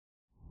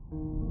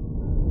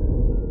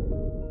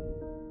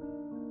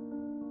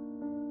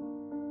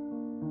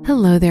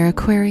Hello there,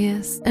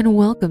 Aquarius, and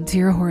welcome to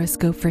your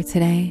horoscope for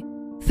today,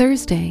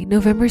 Thursday,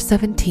 November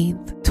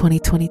 17th,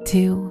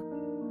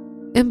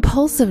 2022.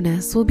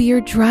 Impulsiveness will be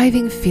your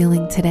driving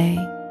feeling today.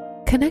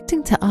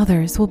 Connecting to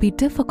others will be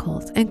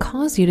difficult and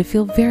cause you to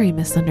feel very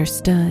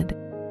misunderstood.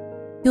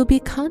 You'll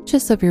be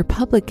conscious of your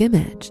public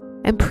image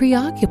and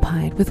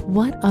preoccupied with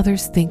what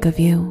others think of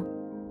you.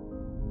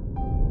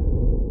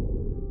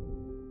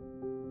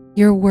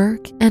 Your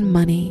work and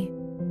money.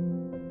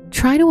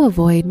 Try to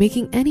avoid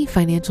making any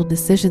financial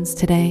decisions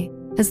today,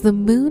 as the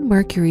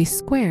Moon-Mercury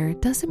square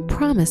doesn't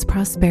promise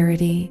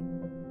prosperity.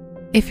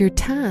 If your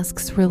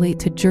tasks relate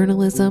to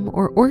journalism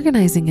or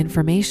organizing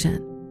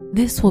information,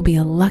 this will be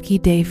a lucky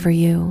day for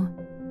you.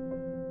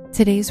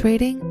 Today's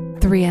rating,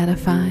 3 out of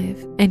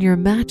 5, and your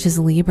match is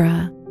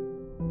Libra.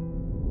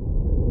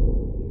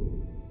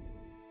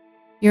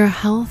 Your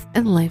health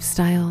and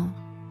lifestyle.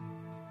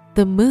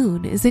 The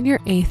moon is in your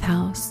 8th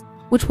house,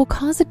 which will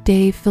cause a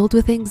day filled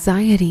with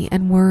anxiety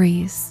and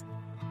worries.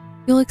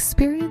 You'll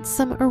experience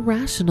some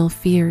irrational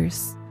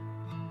fears.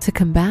 To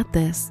combat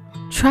this,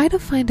 try to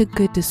find a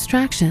good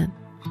distraction,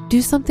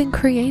 do something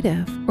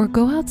creative, or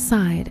go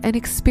outside and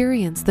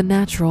experience the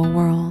natural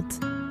world.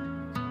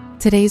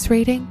 Today's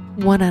rating,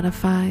 1 out of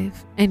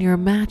 5, and your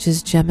match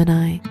is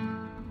Gemini.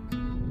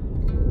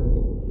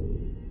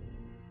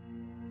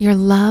 Your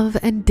love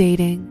and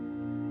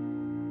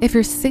dating. If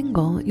you're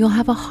single, you'll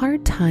have a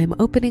hard time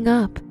opening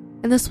up,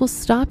 and this will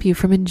stop you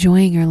from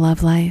enjoying your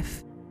love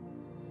life.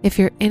 If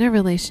you're in a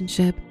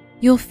relationship,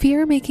 you'll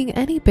fear making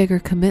any bigger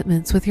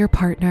commitments with your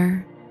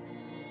partner.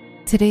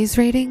 Today's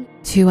rating,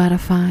 2 out of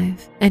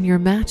 5, and your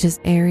match is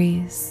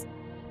Aries.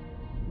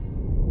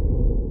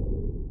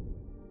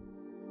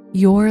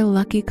 Your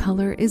lucky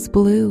color is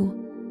blue.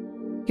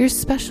 Your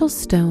special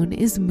stone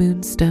is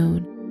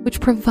Moonstone,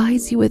 which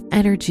provides you with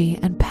energy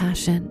and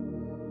passion.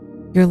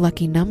 Your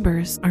lucky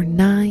numbers are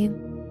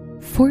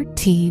 9,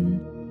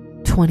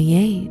 14,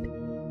 28,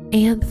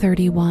 and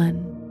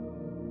 31.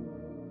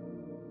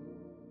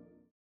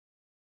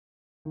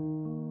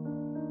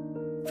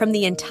 From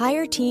the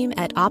entire team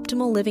at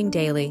Optimal Living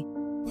Daily,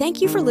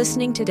 thank you for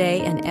listening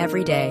today and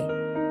every day.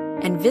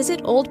 And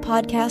visit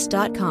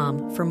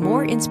oldpodcast.com for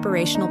more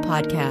inspirational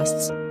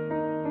podcasts.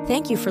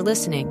 Thank you for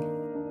listening.